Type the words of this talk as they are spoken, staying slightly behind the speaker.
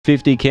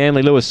50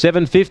 Canley Lewis,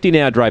 750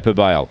 now Draper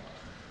Bale.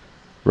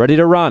 Ready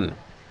to run.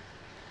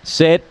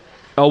 Set.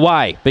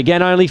 Away.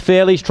 Began only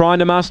Fairley's trying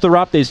to muster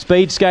up. There's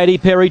Speed Skatey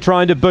Perry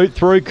trying to boot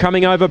through.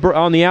 Coming over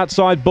on the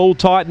outside. Bull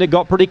Titan. It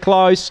got pretty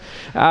close.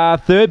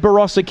 Third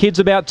Barossa Kid's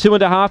about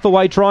 2.5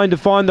 away trying to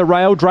find the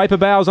rail. Draper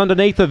Bale's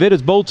underneath of it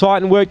as Bull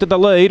Titan worked at the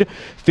lead.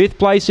 Fifth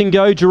place in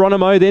Go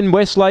Geronimo. Then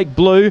Westlake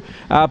Blue.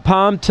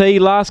 Palm Tea.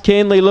 Last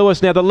Canley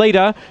Lewis. Now the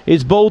leader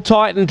is Bull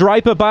Titan.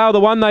 Draper Bale,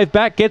 the one they've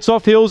backed, gets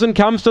off hills and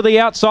comes to the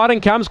outside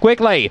and comes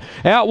quickly.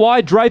 Out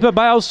wide, Draper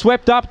Bale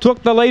swept up.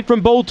 Took the lead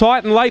from Bull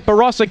Titan. Late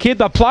Barossa Kid.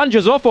 The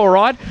plunges off all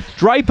right.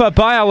 Draper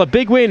Bale, a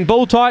big win.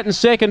 Bull Titan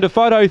second, to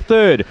Photo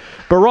third.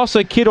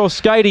 Barossa Kid or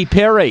Skatey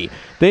Perry.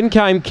 Then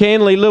came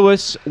Canley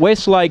Lewis,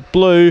 Westlake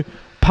Blue,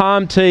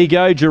 Palm Tea,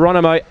 Go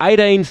Geronimo.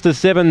 18s to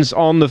 7s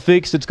on the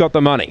fix. It's got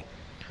the money.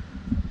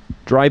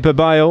 Draper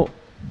Bale.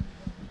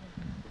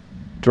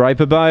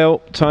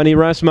 Tony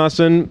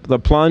Rasmussen. The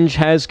plunge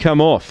has come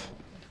off.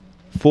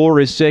 4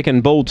 is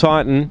second, Bull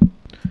Titan.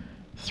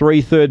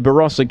 3 third,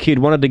 Barossa Kid.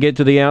 Wanted to get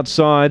to the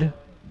outside.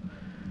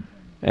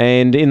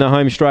 And in the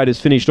home straight has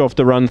finished off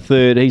to run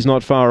third. He's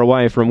not far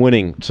away from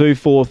winning. 2,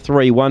 4,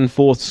 3, 1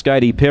 4th,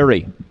 Skatey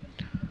Perry.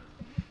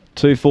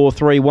 2, 4,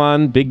 3,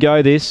 1. Big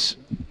go this.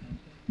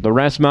 The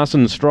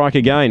Rasmussen strike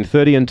again.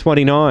 30 and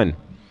 29.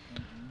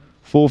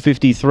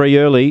 4.53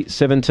 early.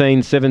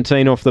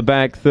 17.17 off the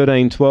back.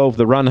 13.12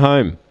 the run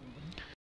home.